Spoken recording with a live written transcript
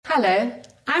Hello,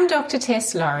 I'm Dr.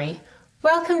 Tess Laurie.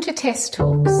 Welcome to Tess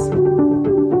Talks.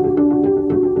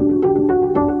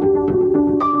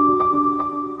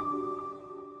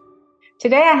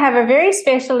 Today I have a very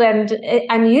special and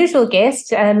unusual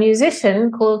guest, a musician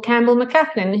called Campbell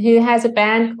McLachlan, who has a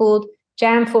band called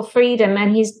Jam for Freedom,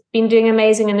 and he's been doing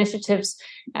amazing initiatives.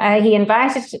 He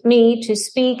invited me to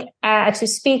speak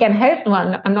and hope,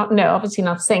 well, obviously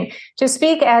not sing, to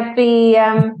speak at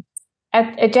the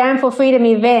at a Jam for Freedom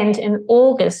event in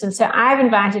August. And so I've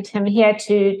invited him here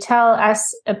to tell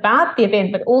us about the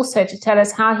event, but also to tell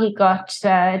us how he got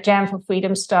Jam for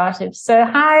Freedom started. So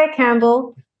hi,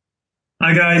 Campbell.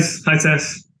 Hi, guys. Hi,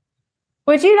 Tess.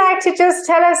 Would you like to just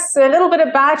tell us a little bit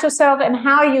about yourself and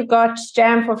how you got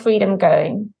Jam for Freedom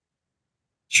going?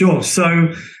 Sure.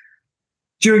 So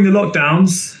during the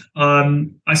lockdowns,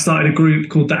 I started a group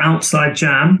called the Outside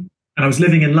Jam, and I was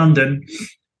living in London.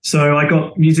 So I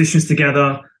got musicians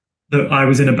together that I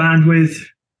was in a band with,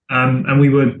 and we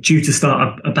were due to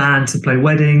start a band to play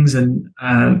weddings and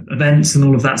events and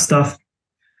all of that stuff.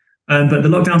 But the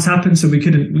lockdowns happened, so we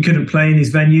couldn't play in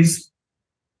these venues.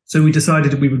 So we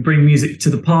decided that we would bring music to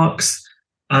the parks,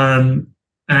 and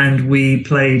we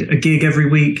played a gig every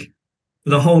week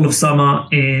for the whole of summer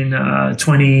in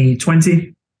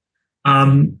 2020.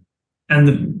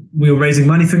 We were raising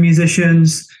money for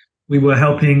musicians. We were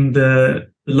helping the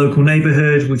local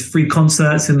neighborhood with free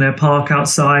concerts in their park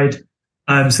outside.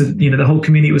 So, the whole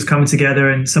community was coming together,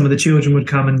 and some of the children would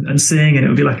come and sing, and it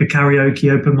would be like a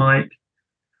karaoke open mic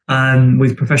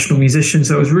with professional musicians.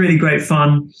 So it was really great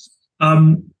fun.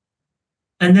 And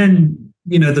then,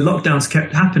 the lockdowns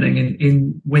kept happening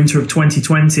in winter of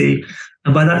 2020.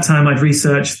 And by that time, I'd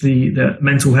researched the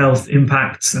mental health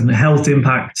impacts and the health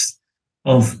impacts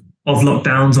of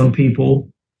lockdowns on people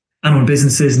and on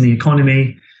businesses and the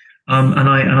economy. And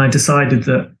I decided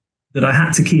that I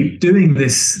had to keep doing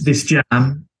this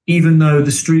jam, even though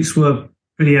the streets were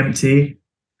pretty empty,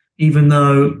 even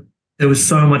though there was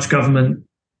so much government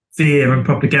fear and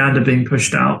propaganda being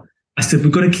pushed out. I said,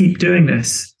 we've got to keep doing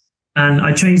this. And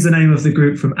I changed the name of the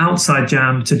group from Outside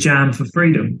Jam to Jam for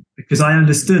Freedom, because I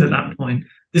understood at that point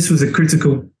this was a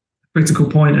critical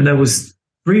point, and there was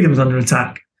freedoms under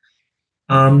attack.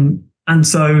 And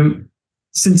so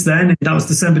since then, that was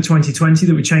December 2020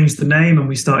 that we changed the name, and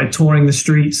we started touring the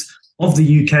streets of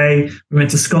the UK. We went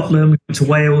to Scotland, we went to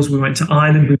Wales, we went to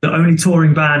Ireland. We were the only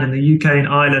touring band in the UK and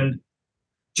Ireland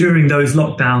during those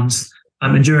lockdowns.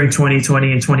 And during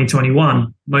 2020 and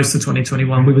 2021, most of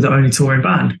 2021, we were the only touring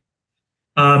band.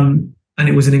 And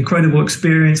it was an incredible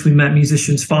experience. We met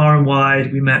musicians far and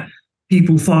wide. We met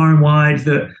people far and wide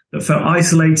that felt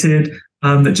isolated,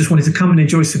 that just wanted to come and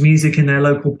enjoy some music in their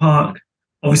local park.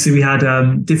 Obviously, we had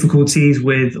difficulties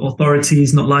with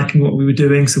authorities not liking what we were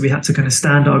doing, so we had to kind of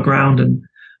stand our ground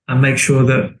and make sure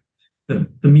that the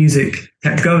music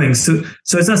kept going. So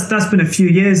that's been a few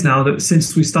years now that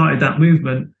since we started that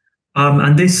movement.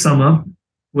 And this summer,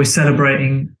 we're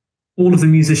celebrating all of the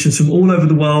musicians from all over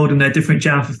the world and their different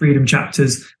Jam for Freedom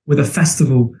chapters with a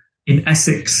festival in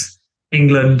Essex,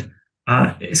 England.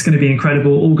 It's going to be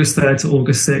incredible, August 3rd to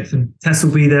August 6th, and Tess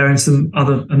will be there and some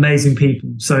other amazing people.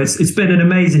 So it's been an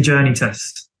amazing journey,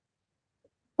 Tess.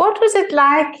 What was it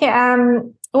like?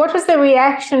 What was the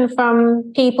reaction from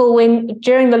people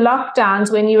during the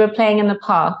lockdowns when you were playing in the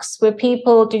parks? Were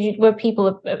people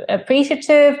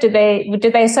appreciative? Did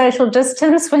they social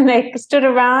distance when they stood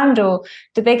around, or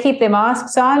did they keep their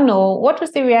masks on, or what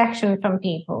was the reaction from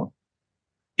people?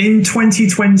 In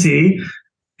 2020,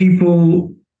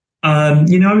 people, I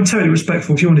was totally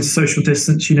respectful. If you wanted to social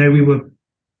distance, we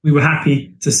were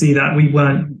happy to see that. We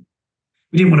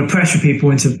didn't want to pressure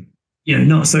people into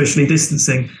not socially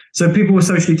distancing. So people were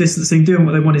socially distancing, doing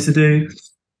what they wanted to do.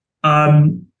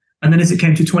 And then as it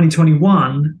came to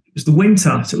 2021, it was the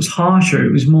winter, so it was harsher.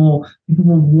 It was more, people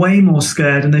were way more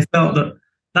scared, and they felt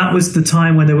that was the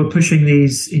time when they were pushing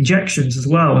these injections as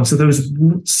well. And so there was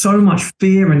so much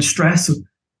fear and stress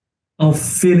of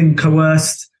feeling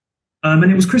coerced. And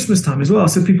it was Christmas time as well.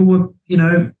 So people were,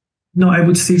 not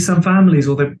able to see some families,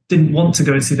 or they didn't want to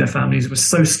go and see their families, were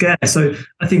so scared. So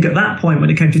I think at that point, when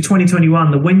it came to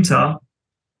 2021, the winter,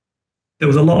 there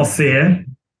was a lot of fear.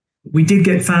 We did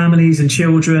get families and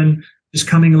children just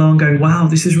coming along going, wow,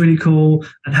 this is really cool,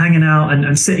 and hanging out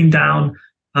and sitting down.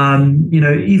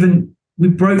 Even we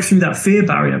broke through that fear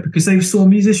barrier because they saw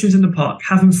musicians in the park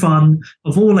having fun,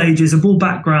 of all ages, of all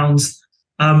backgrounds.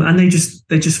 And they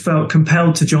just felt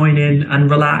compelled to join in and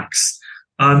relax.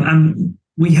 And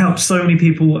we helped so many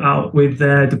people out with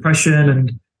their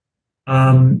depression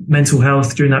and mental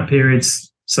health during that period.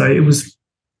 So it was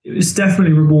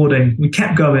definitely rewarding. We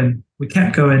kept going,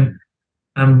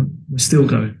 and we're still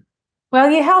going. Well,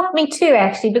 you helped me too,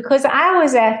 actually, because I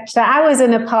was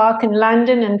in a park in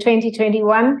London in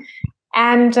 2021,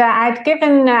 and I'd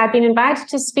been invited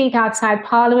to speak outside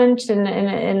Parliament,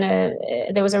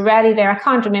 there was a rally there. I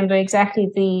can't remember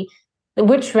exactly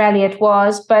which rally it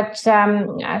was, but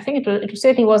I think it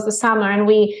certainly was the summer. And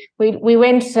we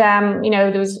went.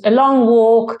 There was a long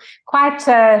walk, quite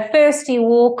a thirsty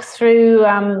walk through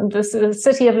the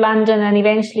city of London, and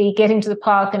eventually getting to the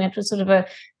park. And it was sort of a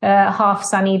half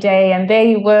sunny day, and there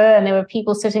you were, and there were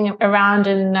people sitting around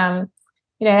and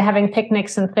having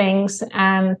picnics and things,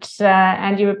 and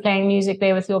you were playing music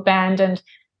there with your band, and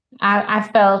I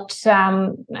felt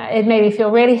it made me feel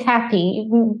really happy,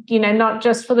 not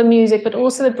just for the music, but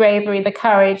also the bravery, the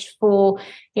courage for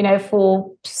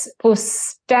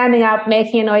standing up,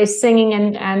 making a noise, singing,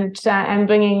 and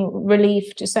bringing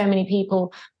relief to so many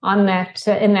people in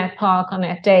that park on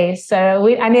that day. So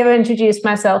I never introduced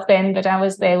myself then, but I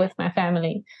was there with my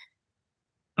family.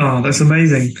 Oh, that's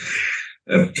amazing.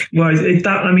 Was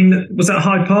that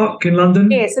Hyde Park in London?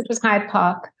 Yes, it was Hyde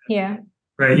Park. Yeah.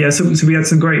 Great. Yeah. So we had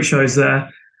some great shows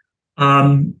there.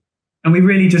 And we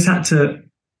really just had to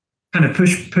kind of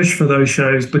push for those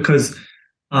shows because,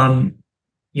 that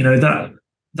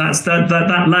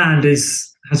land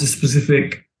has a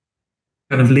specific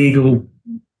kind of legal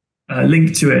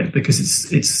link to it,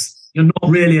 because you're not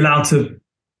really allowed to,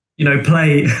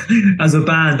 play as a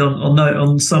band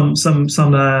on some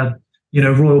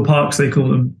royal parks, they call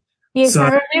them. Yes, so,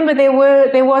 I remember there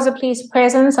was a police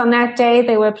presence on that day.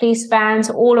 There were police vans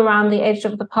all around the edge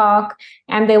of the park,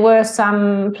 and there were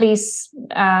some police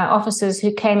officers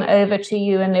who came over to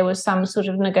you, and there was some sort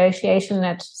of negotiation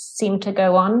that seemed to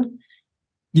go on.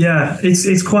 Yeah,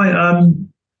 it's quite.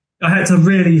 I had to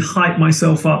really hype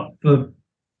myself up for,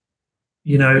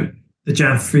 the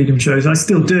Jam for Freedom shows. I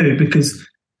still do, because,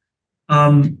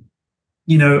 a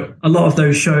lot of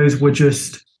those shows were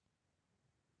just.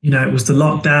 It was the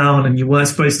lockdown and you weren't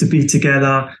supposed to be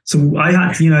together. So I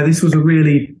had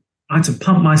to, I had to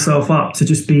pump myself up to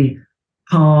just be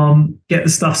calm, get the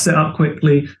stuff set up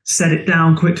quickly, set it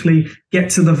down quickly, get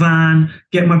to the van,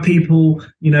 get my people,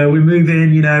 we move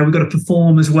in, we've got to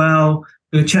perform as well.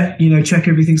 We've got to check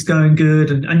everything's going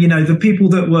good. And the people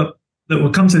that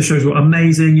would come to the shows were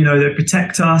amazing. They'd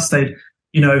protect us. They'd,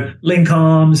 link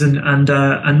arms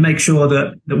and make sure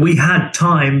that we had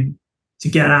time to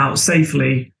get out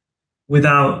safely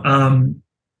without,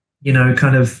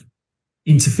 kind of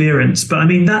interference. But I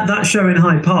mean, that show in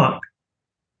Hyde Park,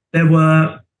 there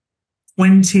were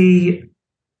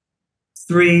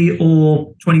 23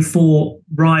 or 24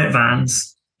 riot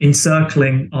vans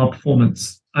encircling our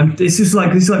performance. This is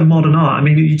like modern art. I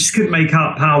mean, you just couldn't make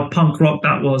up how punk rock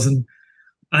that was. And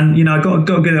I got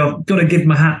to give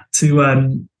my hat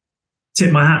to,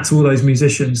 tip my hat to all those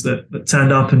musicians that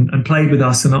turned up and played with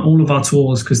us and all of our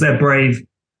tours, because they're brave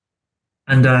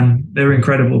and they're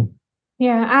incredible.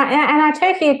 Yeah, and I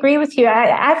totally agree with you.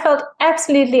 I felt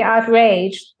absolutely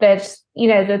outraged that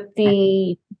that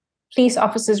the police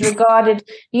officers regarded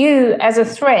you as a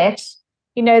threat.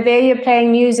 There you're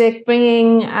playing music,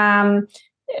 bringing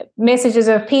messages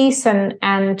of peace and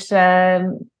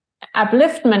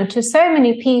upliftment to so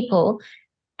many people.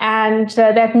 And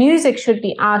that music should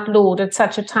be outlawed at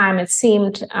such a time, it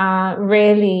seemed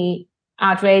really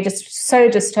outrageous, so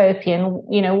dystopian.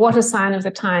 What a sign of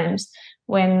the times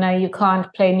when you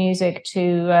can't play music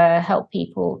to help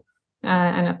people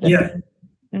and uplift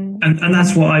them. And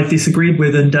that's what I disagreed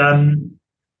with. And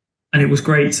it was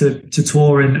great to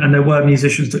tour, and there were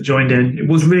musicians that joined in. It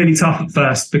was really tough at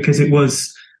first because it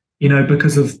was,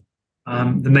 because of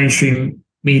the mainstream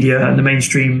media and the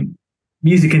mainstream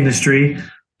music industry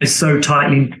is so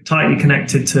tightly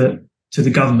connected to the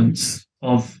governments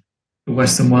of the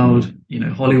Western world,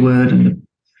 Hollywood and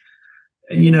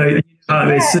in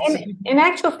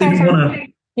actual fact,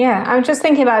 I'm just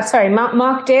thinking about,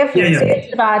 Mark Devlin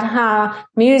said about how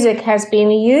music has been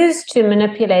used to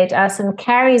manipulate us and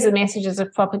carries the messages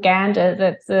of propaganda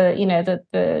that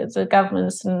the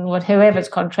governments and whoever's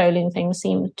controlling things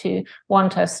seem to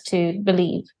want us to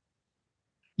believe.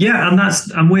 Yeah,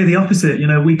 and we're the opposite.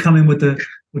 We come in with the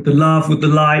love, with the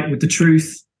light, with the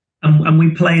truth, and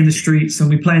we play in the streets and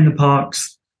we play in the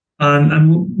parks.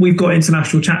 And we've got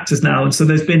international chapters now, and so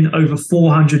there's been over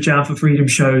 400 Jam for Freedom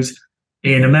shows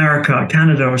in America,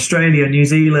 Canada, Australia, New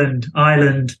Zealand,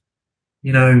 Ireland,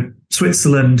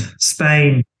 Switzerland,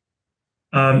 Spain,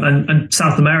 and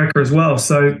South America as well.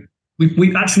 So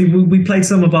we played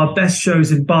some of our best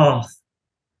shows in Bath,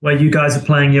 where you guys are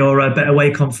playing your Better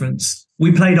Way conference.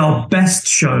 We played our best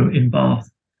show in Bath.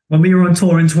 When we were on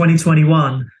tour in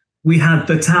 2021, we had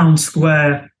the town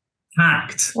square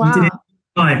packed. Wow. We did it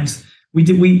times.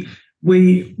 We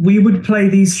we would play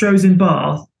these shows in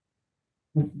Bath,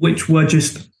 which were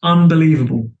just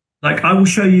unbelievable. Like, I will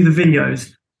show you the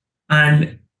videos,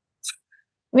 and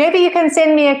maybe you can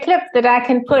send me a clip that I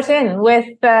can put in with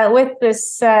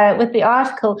the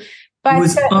article. But it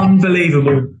was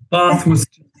unbelievable. Bath was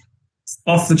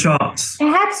off the charts.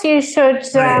 Perhaps you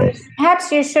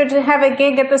should have a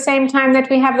gig at the same time that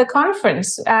we have the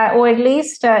conference, or at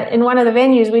least in one of the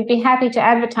venues. We'd be happy to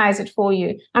advertise it for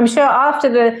you. I'm sure after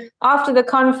the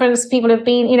conference, people have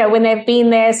been, when they've been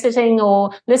there sitting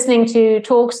or listening to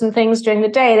talks and things during the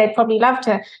day, they'd probably love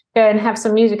to go and have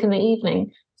some music in the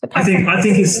evening. So I think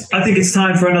it's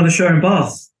time for another show in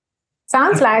Bath.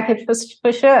 Sounds like it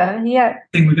for sure. Yeah.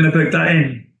 I think we're going to book that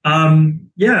in.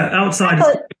 Outside.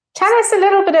 Tell us a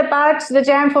little bit about the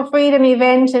Jam for Freedom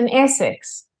event in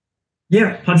Essex.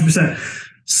 Yeah, 100%.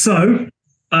 So,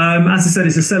 as I said,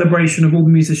 it's a celebration of all the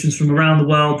musicians from around the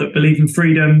world that believe in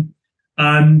freedom.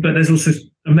 But there's also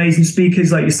amazing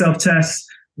speakers like yourself, Tess.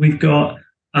 We've got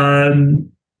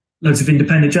loads of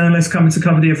independent journalists coming to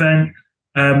cover the event.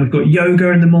 We've got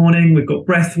yoga in the morning. We've got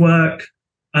breath work.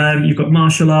 You've got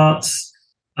martial arts.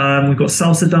 We've got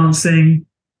salsa dancing.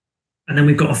 And then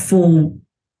we've got a full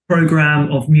program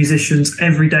of musicians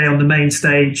every day on the main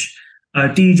stage,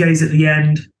 DJs at the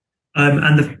end,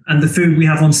 and the food we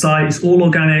have on site is all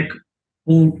organic,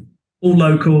 all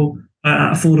local,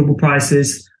 at affordable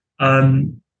prices.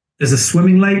 There's a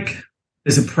swimming lake,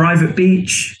 there's a private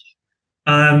beach.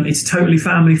 It's totally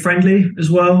family friendly as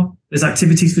well. There's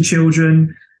activities for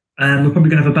children. We're probably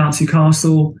going to have a bouncy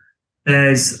castle.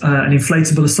 There's an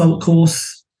inflatable assault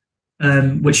course,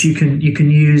 which you can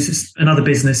use. Another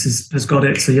business has got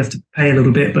it, so you have to pay a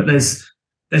little bit. But there's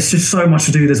just so much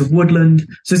to do. There's a woodland,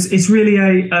 so it's really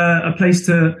a place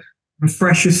to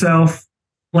refresh yourself,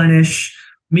 replenish,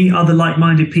 meet other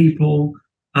like-minded people,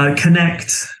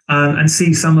 connect, and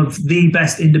see some of the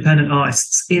best independent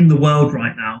artists in the world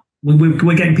right now.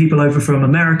 We're getting people over from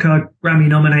America,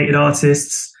 Grammy-nominated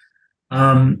artists,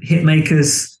 hit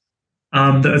makers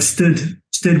that have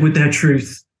stood with their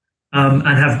truth. And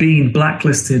have been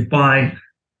blacklisted by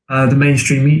the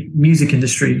mainstream music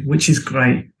industry, which is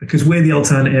great because we're the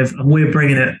alternative and we're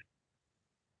bringing it.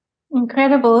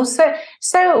 Incredible. So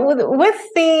with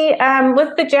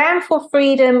the Jam for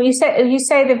Freedom, you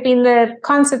say there've been the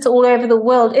concerts all over the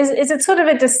world. Is it sort of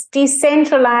a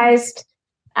decentralized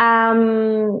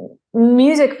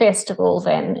music festival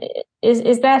then?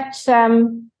 Is that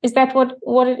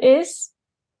what it is?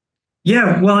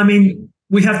 Yeah. Well, I mean,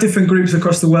 we have different groups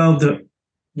across the world that,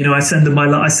 I send them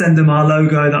our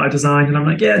logo that I designed, and I'm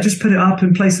like, yeah, just put it up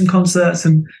and play some concerts,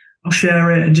 and I'll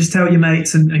share it, and just tell your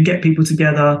mates and get people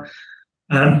together,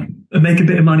 and make a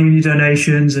bit of money in your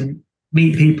donations and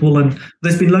meet people. And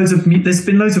there's been loads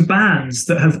of bands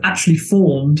that have actually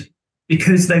formed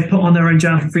because they've put on their own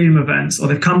Jam for Freedom events, or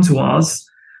they've come to ours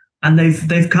and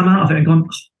they've come out of it and gone,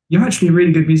 oh, you're actually a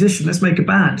really good musician. Let's make a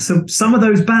band. So some of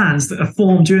those bands that are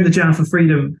formed during the Jam for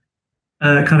Freedom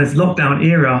kind of lockdown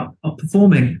era are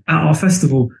performing at our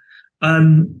festival.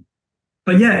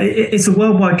 But yeah, it's a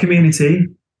worldwide community.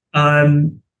 We've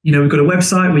got a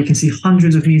website where you can see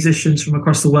hundreds of musicians from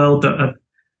across the world that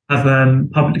have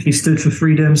publicly stood for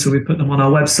freedom. So we put them on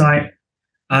our website.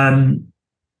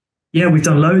 We've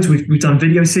done loads. We've done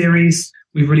video series.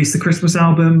 We've released the Christmas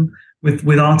album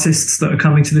with artists that are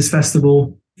coming to this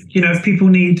festival. If people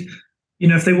need,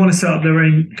 if they want to set up their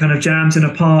own kind of jams in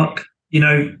a park,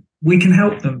 we can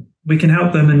help them. We can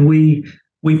help them, and we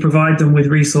provide them with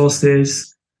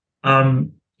resources, or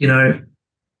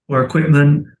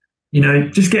equipment.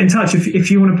 Just get in touch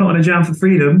if you want to put on a Jam for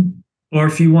Freedom, or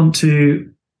if you want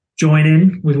to join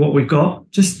in with what we've got.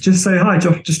 Just say hi.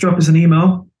 Just drop us an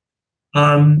email.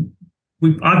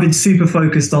 I've been super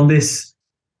focused on this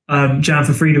Jam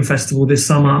for Freedom festival this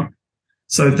summer.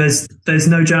 So there's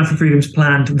no Jam for Freedoms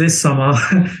planned this summer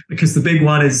because the big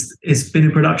one is been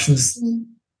in productions.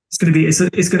 It's going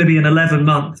to be an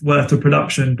 11-month worth of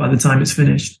production by the time it's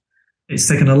finished. It's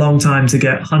taken a long time to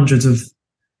get hundreds of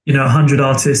 100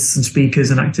 artists and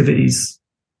speakers and activities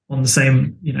on the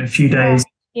same few days.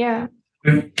 Yeah.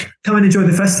 Come and enjoy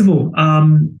the festival.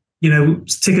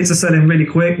 Tickets are selling really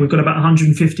quick. We've got about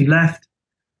 150 left,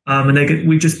 and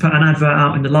we just put an advert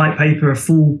out in the light paper, a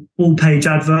full page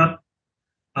advert.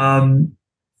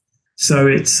 So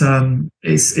it's going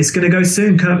to go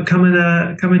soon. Come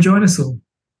and join us all.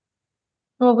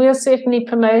 Well, we'll certainly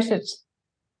promote it.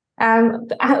 One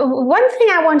thing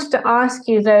I wanted to ask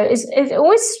you though is it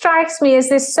always strikes me is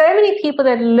there's so many people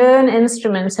that learn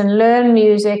instruments and learn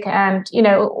music, and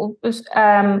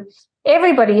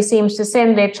everybody seems to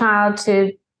send their child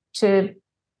to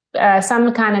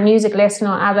some kind of music lesson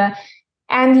or other.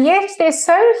 And yet there's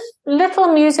so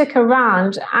little music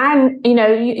around. And,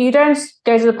 you don't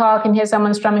go to the park and hear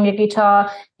someone strumming a guitar.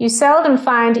 You seldom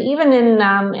find, even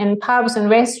in pubs and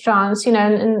restaurants,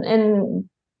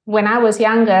 when I was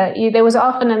younger, there was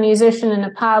often a musician in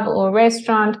a pub or a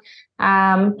restaurant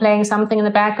playing something in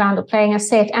the background or playing a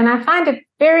set. And I find it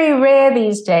very rare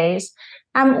these days.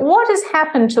 What has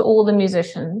happened to all the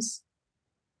musicians?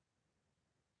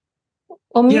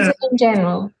 Or music in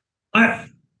general?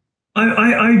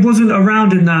 I wasn't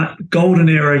around in that golden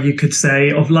era, you could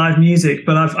say, of live music,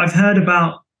 but I've heard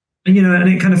about, and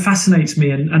it kind of fascinates me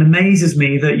and amazes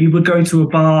me that you would go to a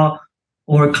bar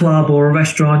or a club or a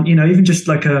restaurant, even just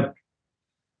like a,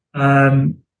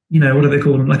 what do they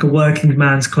call them? Like a working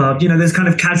man's club. There's kind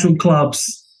of casual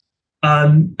clubs,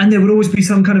 and there would always be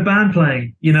some kind of band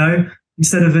playing,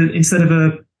 instead of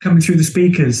a coming through the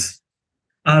speakers.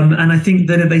 And I think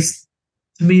that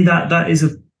to me, that is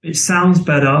it sounds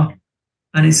better.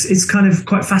 And it's kind of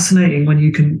quite fascinating when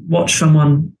you can watch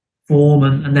someone perform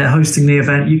and they're hosting the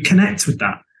event. You connect with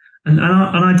that, and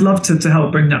I'd love to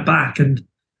help bring that back. And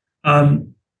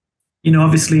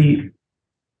obviously,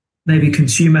 maybe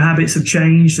consumer habits have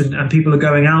changed, and people are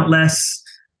going out less,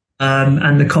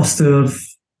 and the cost of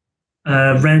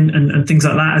rent and things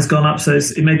like that has gone up. So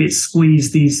maybe it's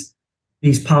squeezed these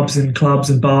pubs and clubs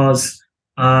and bars,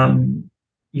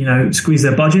 squeeze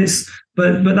their budgets.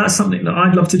 But that's something that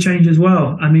I'd love to change as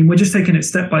well. I mean, we're just taking it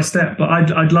step by step, but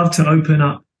I'd love to open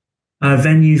up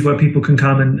venues where people can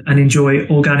come and enjoy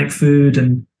organic food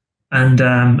and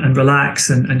relax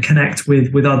and connect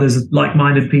with others,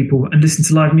 like-minded people, and listen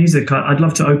to live music. I'd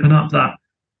love to open up that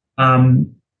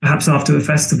perhaps after the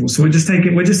festival. So we're just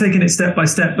taking it step by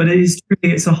step. But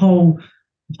it's a whole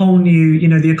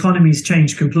new. The economy's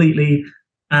changed completely,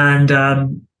 and I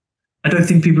don't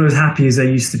think people are as happy as they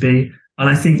used to be. And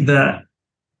I think that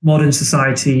modern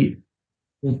society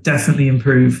will definitely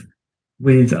improve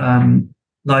with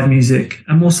live music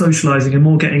and more socializing and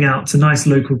more getting out to nice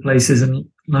local places and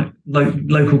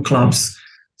local clubs.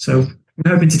 So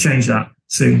we're hoping to change that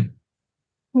soon.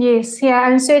 Yes, yeah,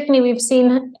 and certainly we've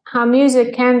seen how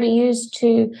music can be used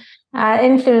to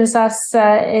influence us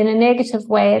in a negative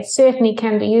way. It certainly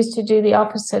can be used to do the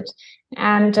opposite.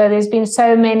 And there's been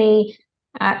so many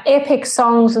epic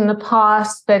songs in the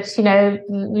past that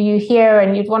you hear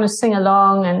and you'd want to sing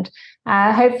along, and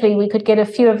hopefully we could get a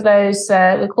few of those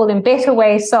we call them better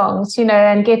way songs,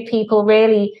 and get people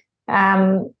really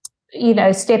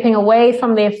stepping away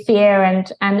from their fear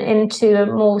and into a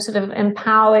more sort of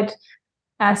empowered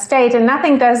state. And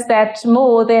nothing does that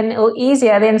more than, or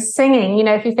easier than singing.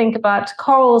 If you think about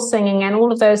choral singing and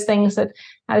all of those things, that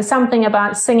there's something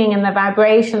about singing and the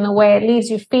vibration, the way it leaves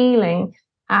you feeling,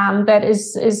 that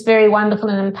is very wonderful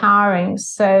and empowering.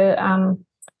 So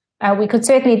we could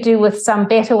certainly do with some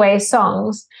Better Way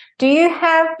songs. Do you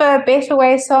have a Better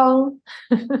Way song?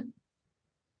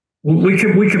 We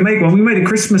could make one. We made a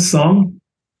Christmas song,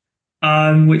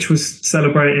 which was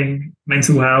celebrating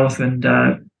mental health and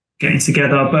getting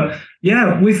together. But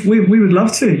yeah, we would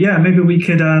love to. Yeah, maybe we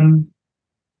could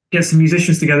get some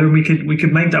musicians together and we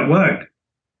could make that work.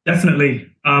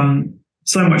 Definitely.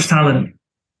 So much talent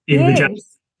in the jazz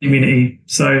community.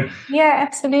 So yeah,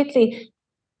 absolutely.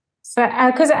 So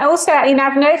because also,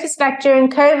 I've noticed like during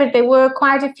COVID there were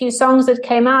quite a few songs that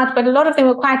came out, but a lot of them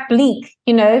were quite bleak.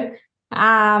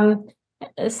 I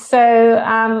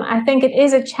think it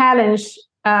is a challenge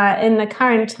in the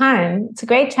current time. It's a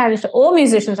great challenge to all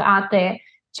musicians out there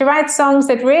to write songs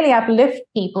that really uplift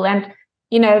people. And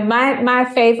my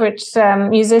favorite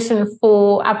musician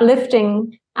for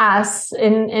uplifting us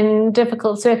in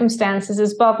difficult circumstances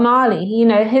is Bob Marley.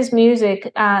 His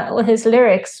music or his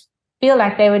lyrics feel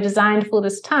like they were designed for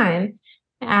this time,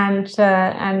 and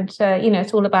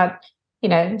it's all about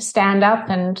stand up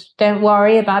and don't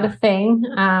worry about a thing,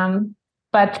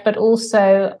 but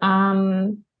also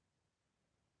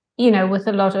with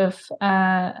a lot of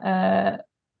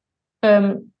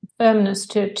firmness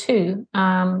to it too.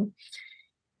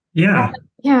 Yeah.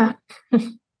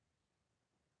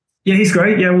 Yeah, he's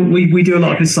great. Yeah, we do a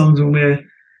lot of his songs when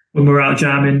we're out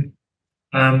jamming.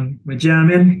 We're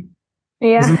jamming.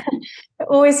 Yeah, it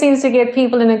always seems to get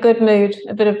people in a good mood.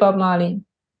 A bit of Bob Marley.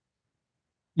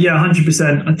 Yeah,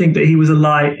 100%. I think that he was a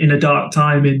light in a dark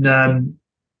time in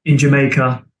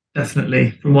Jamaica.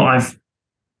 Definitely, from what I've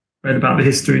read about the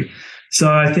history.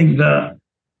 So I think that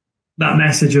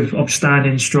message of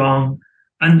standing strong,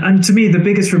 and to me, the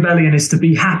biggest rebellion is to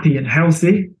be happy and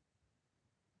healthy.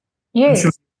 Yes.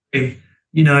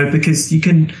 Because you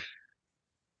can,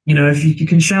 if you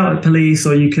can shout at police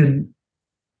or you can,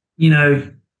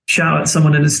 shout at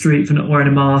someone in the street for not wearing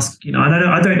a mask. You know,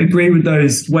 I don't agree with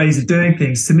those ways of doing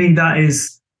things. To me, that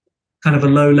is kind of a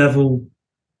low level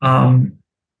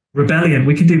rebellion.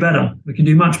 We can do better. We can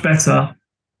do much better.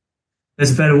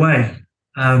 There's a better way.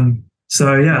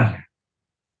 So yeah,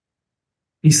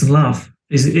 peace and love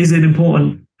is an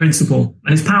important principle,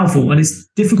 and it's powerful, and it's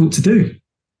difficult to do.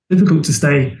 Difficult to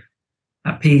stay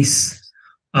at peace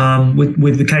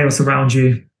with the chaos around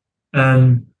you,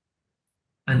 and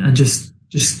just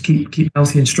keep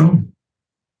healthy and strong.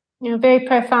 You know, very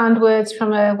profound words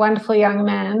from a wonderful young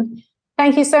man.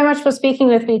 Thank you so much for speaking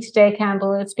with me today,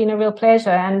 Campbell. It's been a real pleasure,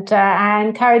 and I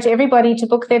encourage everybody to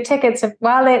book their tickets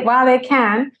while they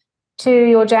can to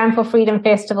your Jam for Freedom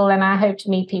Festival, and I hope to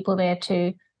meet people there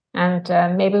too,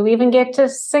 and maybe we even get to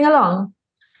sing along.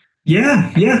 Yeah,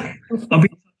 I'll be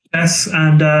yes,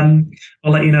 and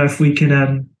I'll let you know if we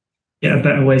can get a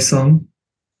Better Way song.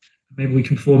 Maybe we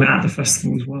can perform it at the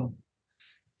festival as well.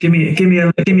 Give me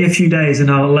a few days,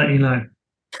 and I'll let you know.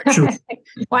 Sure.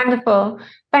 Wonderful.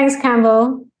 Thanks,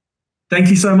 Campbell. Thank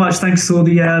you so much. Thanks to all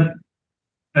the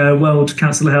World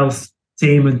Council of Health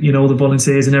team, and all the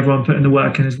volunteers and everyone putting the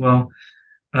work in as well.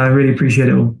 I really appreciate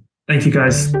it all. Thank you,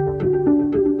 guys. If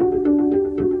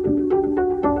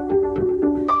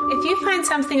you find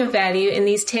something of value in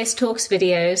these Test Talks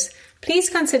videos, please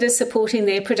consider supporting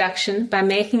their production by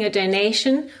making a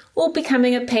donation or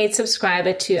becoming a paid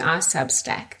subscriber to our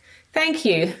Substack. Thank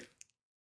you.